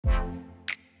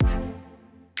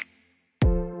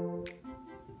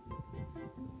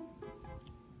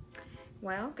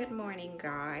Well, good morning,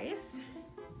 guys.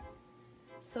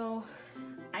 So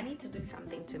I need to do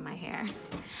something to my hair.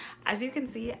 As you can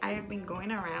see, I have been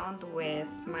going around with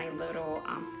my little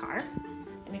scarf.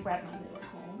 Let me grab my little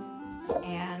comb.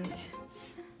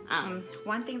 And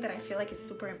one thing that I feel like is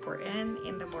super important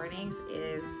in the mornings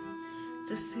is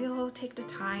to still take the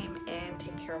time and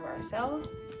take care of ourselves.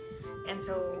 And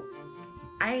so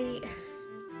I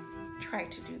try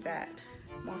to do that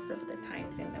most of the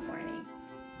times in the morning,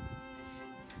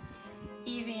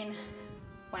 even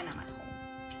when I'm at home.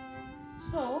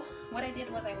 So what I did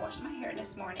was I washed my hair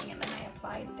this morning, and then I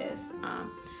applied this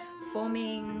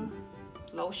foaming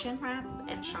lotion wrap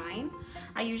and shine.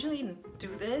 I usually do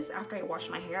this after I wash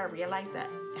my hair. I realized that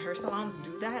hair salons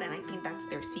do that, and I think that's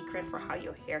their secret for how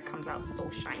your hair comes out so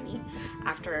shiny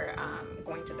after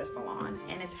going to the salon,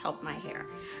 and it's helped my hair.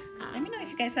 Let me know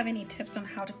if you guys have any tips on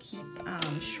how to keep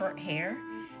short hair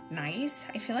nice.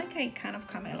 I feel like I kind of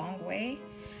come a long way.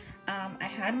 I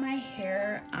had my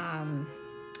hair,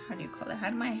 how do you call it? I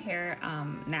had my hair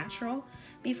natural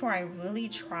before I really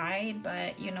tried,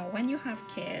 but you know, when you have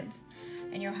kids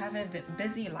and you have a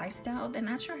busy lifestyle, the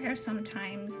natural hair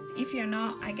sometimes, if you're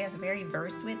not, I guess, very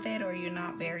versed with it, or you're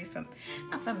not very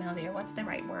not familiar, what's the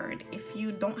right word? If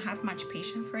you don't have much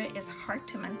patience for it, it's hard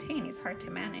to maintain, it's hard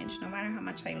to manage, no matter how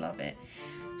much I love it.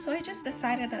 So I just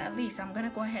decided that at least I'm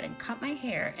gonna go ahead and cut my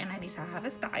hair, and at least I have a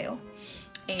style,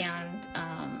 and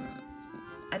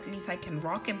at least I can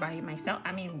rock it by myself.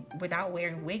 I mean, without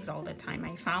wearing wigs all the time.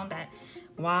 I found that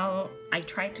while I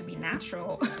tried to be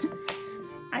natural,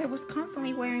 I was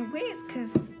constantly wearing wigs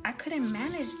because I couldn't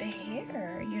manage the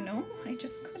hair, you know? I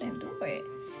just couldn't do it,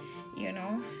 you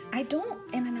know?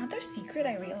 And another secret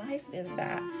I realized is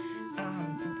that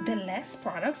the less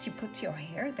products you put to your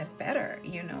hair, the better,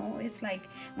 you know? It's like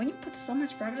when you put so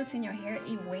much products in your hair,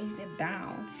 it weighs it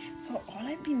down. So all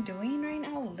I've been doing right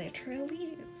now,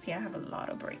 literally, see, I have a lot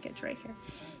of breakage right here,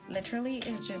 literally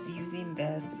is just using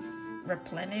this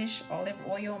Replenish olive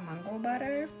oil mango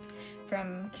butter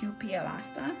from QP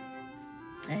Elasta,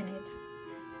 and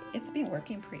it's been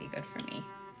working pretty good for me.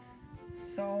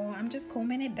 So I'm just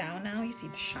combing it down now. You see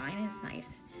the shine is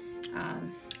nice.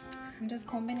 I'm just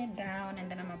combing it down, and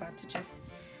then I'm about to just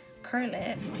curl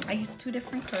it. I use two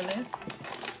different curlers.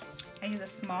 I use a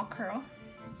small curl.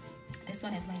 This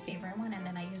one is my favorite one, and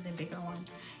then I use a bigger one.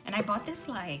 And I bought this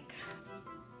like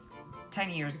 10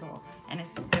 years ago, and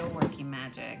it's still working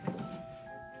magic.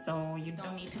 So you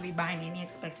don't need to be buying any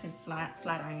expensive flat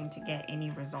iron to get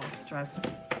any results. Trust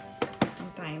me.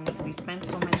 Sometimes we spend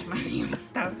so much money on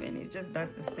stuff, and it just does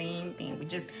the same thing.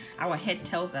 Our head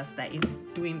tells us that it's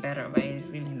doing better, but it's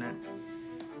really not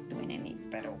doing any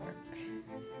better work.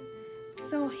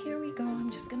 So here we go. I'm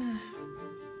just gonna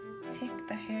take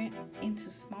the hair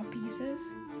into small pieces,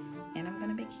 and I'm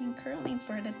gonna begin curling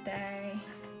for the day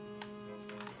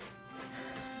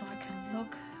so I can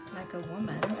look like a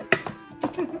woman.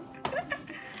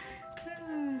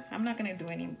 I'm not gonna do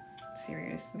any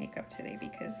serious makeup today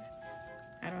because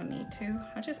I don't need to.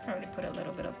 I'll just probably put a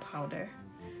little bit of powder.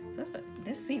 So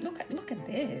that's see, look at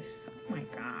this. Oh my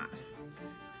god,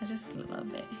 I just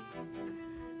love it.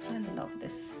 I love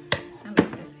this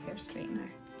hair straightener.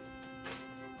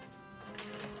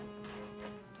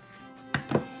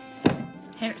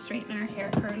 Hair straightener, hair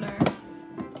curler,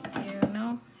 you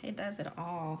know, it does it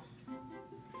all.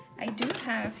 I do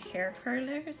have hair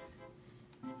curlers,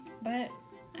 but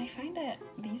I find that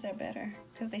these are better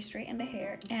because they straighten the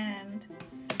hair, and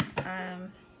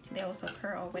they also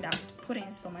curl without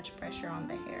putting so much pressure on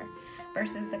the hair,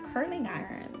 versus the curling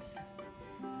irons.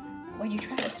 When you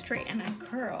try to straighten and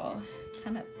curl,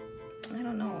 kind of, I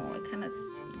don't know, it kind of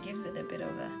gives it a bit of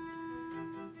a,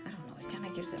 I don't know, it kind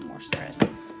of gives it more stress.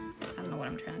 I don't know what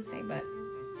I'm trying to say, but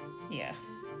yeah.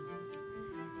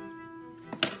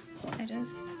 I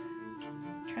just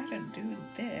try to do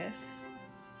this,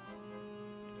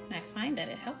 and I find that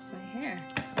it helps my hair.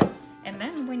 And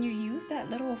then when you use that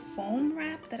little foam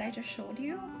wrap that I just showed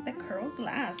you, the curls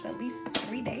last at least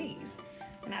 3 days,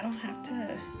 and I don't have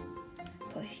to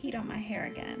put heat on my hair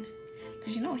again,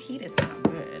 because you know heat is not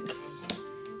good.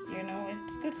 You know,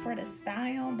 it's good for the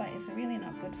style, but it's really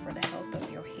not good for the health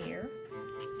of your hair.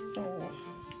 So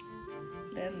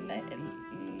the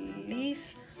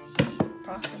least heat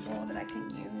possible that I can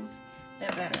use, the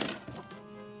better.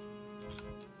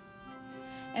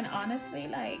 And honestly,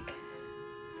 like,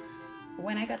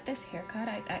 when I got this haircut,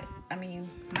 I mean,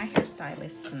 my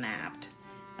hairstylist snapped.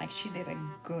 Like, she did a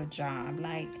good job.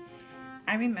 Like,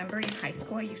 I remember in high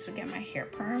school, I used to get my hair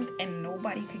permed and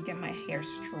nobody could get my hair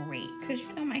straight. Because,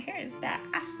 you know, my hair is that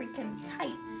African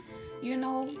tight, you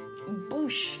know,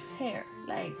 bush hair.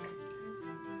 Like,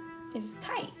 it's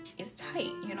tight. It's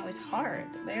tight. You know, it's hard,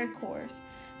 very coarse.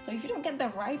 So if you don't get the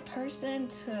right person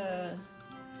to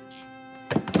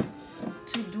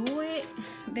do it,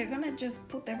 they're going to just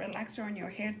put the relaxer on your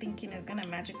hair thinking it's going to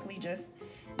magically just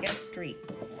get straight.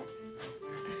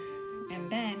 And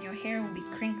then your hair will be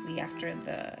crinkly after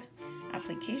the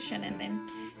application, and then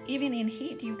even in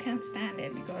heat you can't stand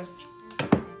it because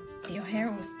your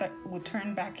hair will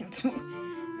turn back into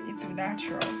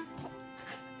natural.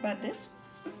 But this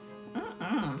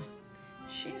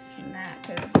she snapped,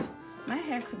 because my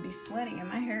hair could be sweating and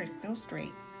my hair is still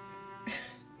straight.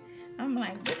 I'm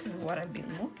like, this is what I've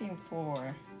been looking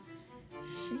for.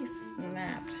 She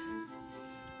snapped.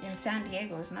 In San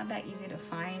Diego, it's not that easy to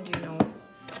find, you know,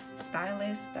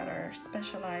 stylists that are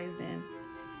specialized in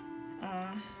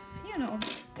you know,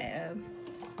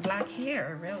 black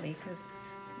hair, really, because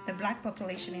the black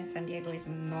population in San Diego is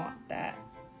not that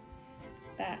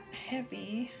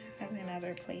heavy as in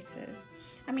other places.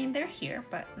 I mean, they're here,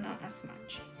 but not as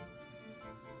much,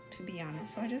 to be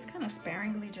honest. So I just kind of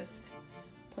sparingly just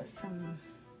put some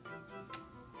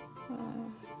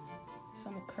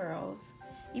curls.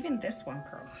 Even this one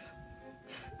curls.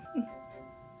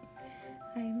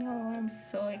 I know, I'm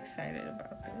so excited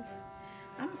about this.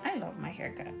 I love my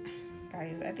haircut,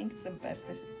 guys. I think it's the best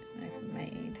I've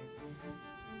made.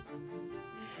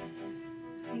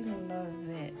 I love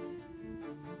it.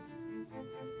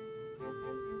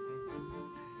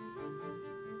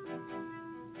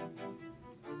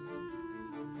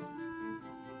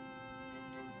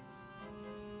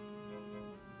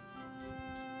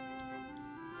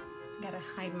 Gotta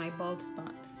hide my bald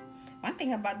spots. One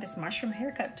thing about this mushroom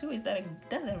haircut too is that it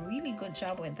does a really good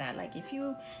job with that. Like if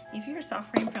you're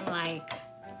suffering from like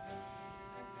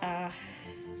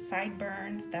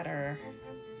sideburns that are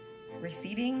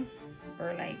receding,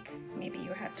 or like maybe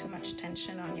you had too much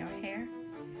tension on your hair,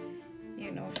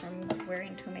 you know, from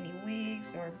wearing too many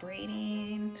wigs or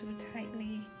braiding too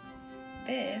tightly,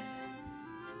 this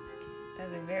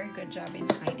does a very good job in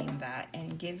hiding that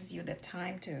and gives you the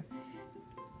time to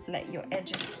let your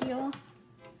edges heal,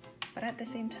 but at the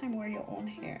same time wear your own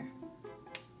hair,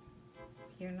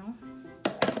 you know.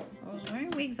 I was wearing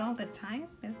wigs all the time.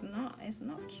 It's not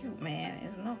cute, man.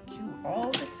 It's not cute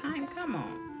all the time. Come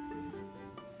on.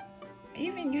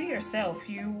 Even you yourself,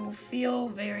 you will feel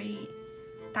very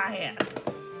tired.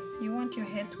 You want your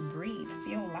head to breathe,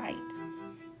 feel light.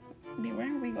 Be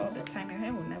wearing wig all the time, your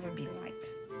hair will never be light,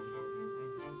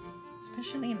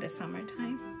 especially in the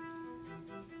summertime.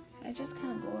 I just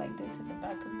kind of go like this in the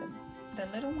back, because the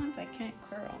little ones I can't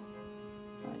curl.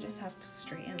 I just have to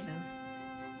straighten them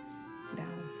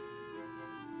down.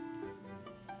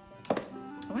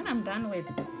 When I'm done with,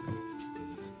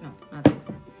 no, not this.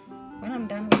 When I'm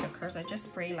done with the curls, I just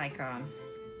spray like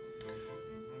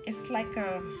it's like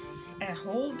a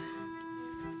hold.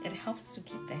 It helps to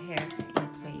keep the hair in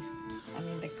place. I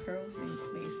mean the curls in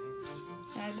place.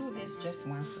 And I do this just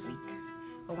once a week,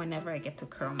 or whenever I get to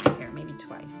curl my hair, maybe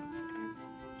twice,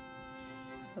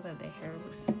 so that the hair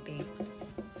will stay.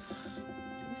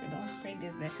 If you don't spray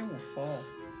this, the hair will fall.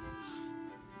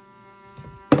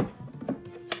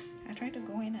 I try to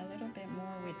go in a little bit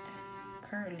more with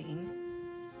curling.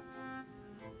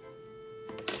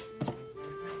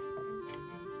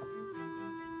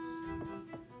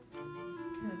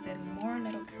 Because the more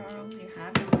little curls you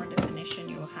have, the more definition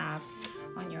you'll have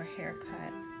on your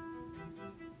haircut.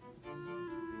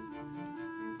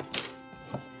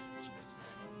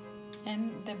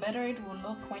 And the better it will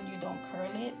look when you don't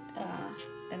curl it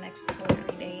the next 2 or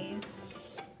 3 days,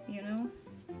 you know.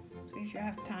 So if you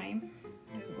have time,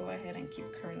 just go ahead and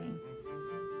keep curling.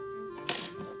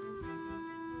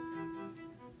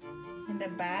 In the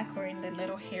back or in the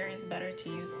little hair, it's better to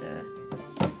use the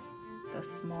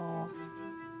small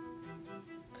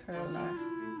curler.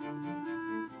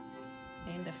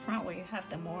 In the front where you have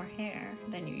the more hair,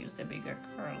 then you use the bigger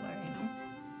curler, you know.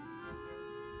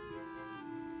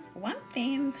 One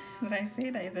thing that I say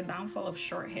that is the downfall of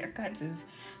short haircuts is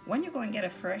when you go and get a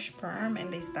fresh perm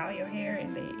and they style your hair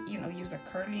and they, you know, use a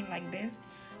curling like this,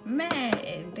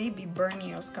 man, they be burning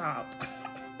your scalp.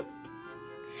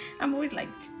 I'm always like,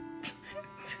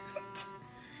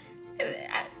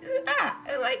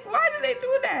 like, why do they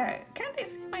do that? Can't they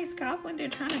see my scalp when they're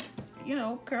trying to, you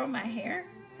know, curl my hair?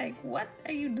 It's like, what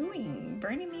are you doing?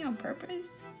 Burning me on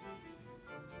purpose?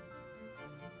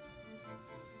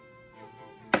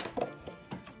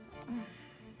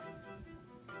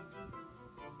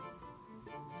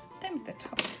 Sometimes the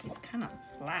top is kind of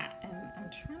flat and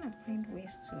trying to find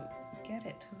ways to get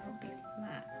it to not be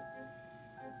flat.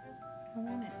 I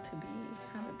want it to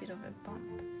have a bit of a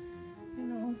bump, you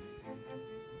know.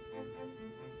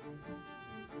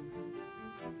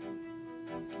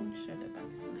 Make sure the back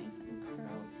is nice and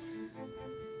curled.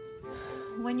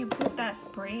 When you put that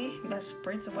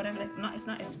spritz or whatever, it's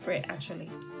not a spray actually.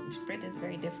 The spritz is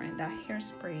very different. That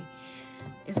hairspray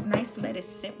is nice to let it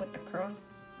sit with the curls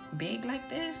big like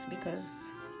this because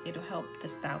it'll help the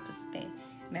style to stay.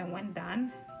 And then when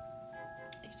done,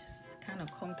 you just kind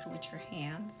of comb through with your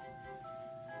hands.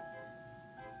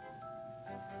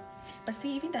 But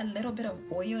see, even that little bit of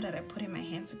oil that I put in my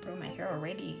hands to put in my hair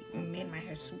already made my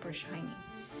hair super shiny.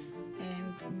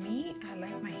 And me, I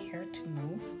like my hair to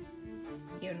move,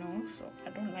 you know, so I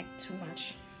don't like too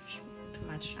much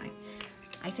shine.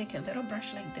 I take a little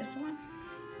brush like this one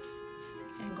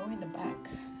and go in the back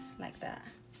like that.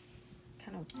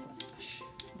 Kind of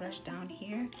brush down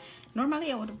here.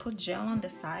 Normally I would put gel on the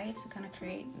sides to kind of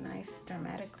create a nice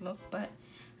dramatic look, but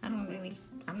I'm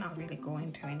not really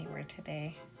going to anywhere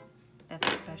today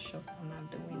that's special, so I'm not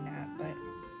doing that. But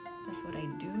that's what I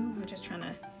do.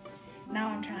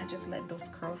 I'm trying to just let those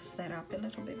curls set up a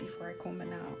little bit before I comb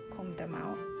them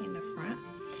out in the front.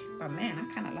 But man, I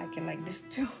kind of like it like this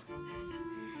too.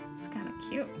 It's kind of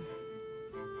cute.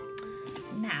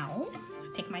 Now I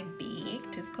take my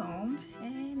big tooth comb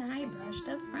and I brush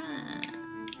the front.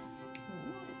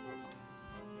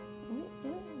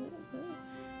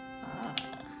 I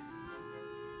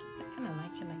kind of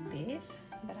like it like this,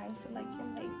 but I also like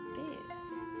it like this.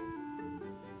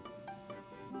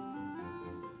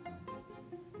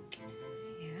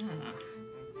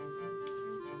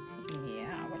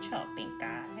 Yeah, what y'all think,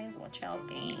 guys? What y'all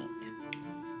think?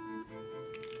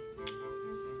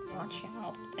 What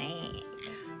y'all think?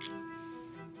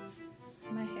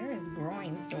 My hair is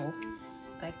growing, so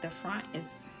like the front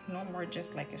is no more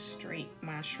just like a straight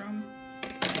mushroom.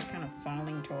 It's kind of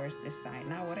falling towards this side.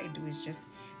 Now what I do is just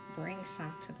bring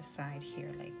some to the side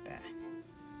here like that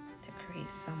to create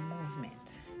some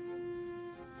movement.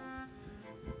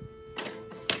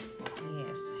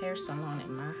 Yes, hair salon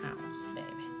in my house, baby.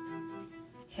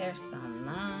 Hair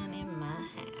salon in my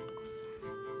house.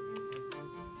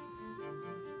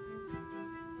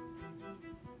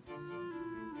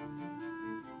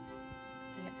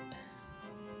 Yep.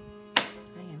 I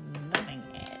am loving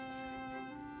it.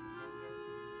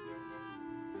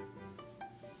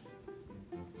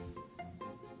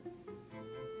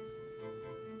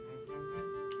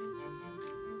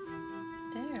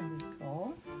 There we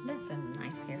go. That's a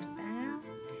nice hairstyle.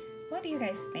 What do you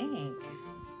guys think?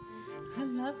 I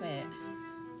love it.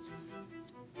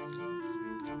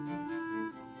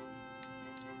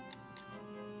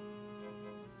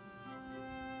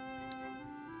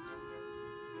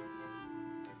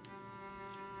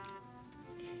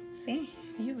 See,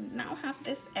 you now have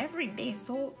this every day,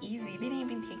 so easy. It didn't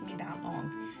even take me that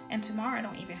long. And tomorrow I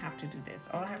don't even have to do this.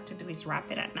 All I have to do is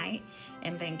wrap it at night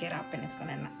and then get up and it's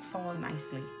gonna fall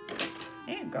nicely.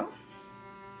 There you go.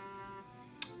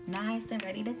 Nice and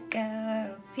ready to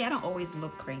go. See, I don't always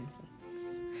look crazy.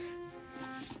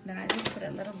 Then I just put a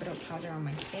little bit of powder on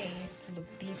my face to look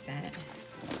decent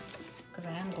because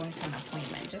I am going to an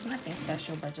appointment. Just nothing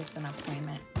special, but just an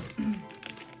appointment.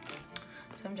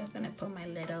 So I'm just gonna put my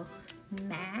little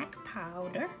MAC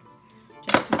powder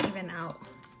just to even out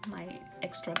my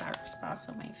extra dark spots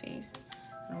on my face.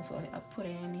 I don't feel like I put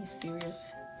any serious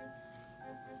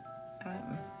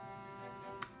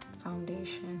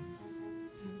foundation.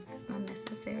 It's not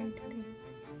necessary today.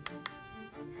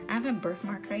 I have a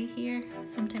birthmark right here.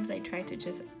 Sometimes I try to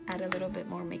just add a little bit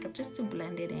more makeup just to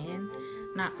blend it in.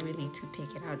 Not really to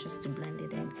take it out, just to blend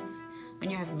it in, because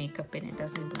when you have makeup in, it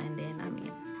doesn't blend in. I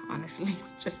mean, honestly,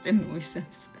 it's just a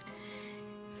nuisance.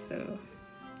 So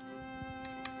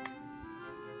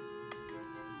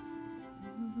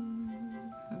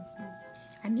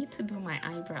I need to do my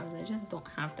eyebrows. I just don't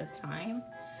have the time.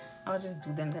 I'll just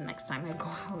do them the next time I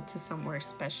go out to somewhere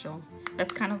special.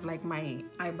 That's kind of like my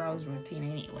eyebrows routine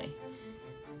anyway.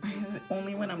 It's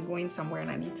only when I'm going somewhere and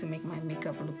I need to make my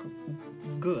makeup look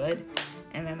good,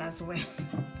 and then that's when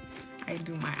I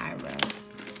do my eyebrows,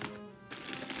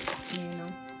 you know.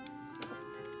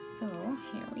 So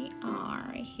here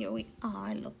we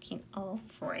are looking all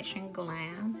fresh and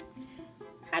glam.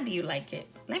 How do you like it?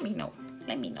 Let me know.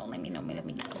 Let me know.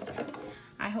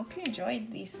 I hope you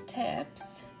enjoyed these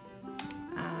tips.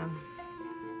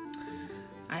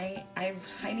 I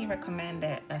highly recommend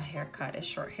that a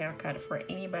short haircut for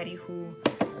anybody who,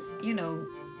 you know,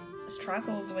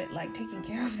 struggles with like taking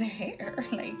care of their hair.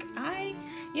 Like I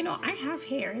have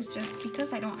hair, it's just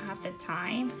because I don't have the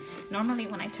time. Normally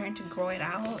when I turn to grow it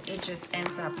out, it just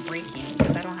ends up breaking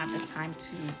because I don't have the time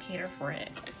to cater for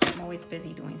it. I'm always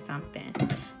busy doing something.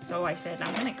 So I said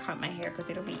I'm gonna cut my hair because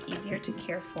it'll be easier to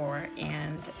care for,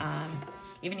 and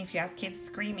even if you have kids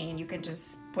screaming, you can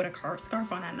just put a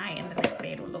scarf on at night and the next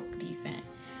day it'll look decent.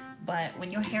 But when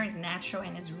your hair is natural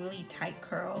and it's really tight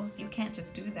curls, you can't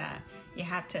just do that. You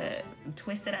have to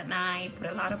twist it at night, put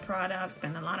a lot of products,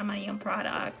 spend a lot of money on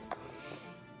products,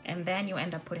 and then you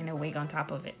end up putting a wig on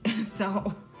top of it.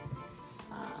 So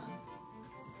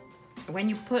when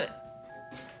you put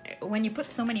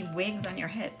so many wigs on your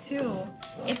head too,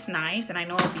 it's nice, and I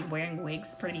know I'll be wearing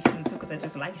wigs pretty soon too because I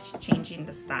just like changing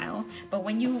the style. But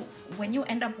when you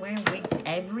end up wearing wigs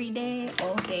every day,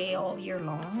 all year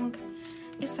long,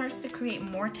 it starts to create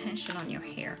more tension on your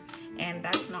hair, and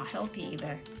that's not healthy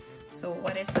either. So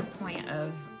what is the point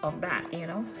of that? You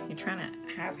know, you're trying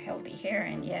to have healthy hair,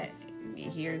 and yet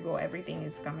here you go, everything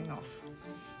is coming off.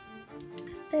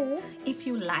 So if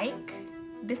you like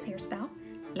this hairstyle,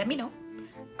 let me know.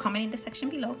 Comment in the section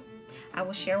below. I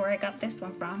will share where I got this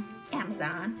one from,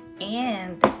 Amazon,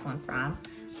 and this one from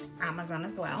Amazon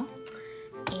as well.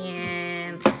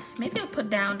 And maybe I'll put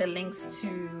down the links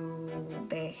to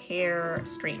the hair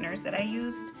straighteners that I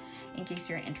used in case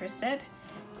you're interested.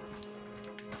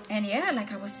 And yeah,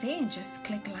 like I was saying, just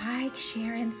click like,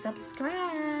 share, and subscribe.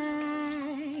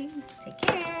 Take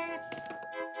care.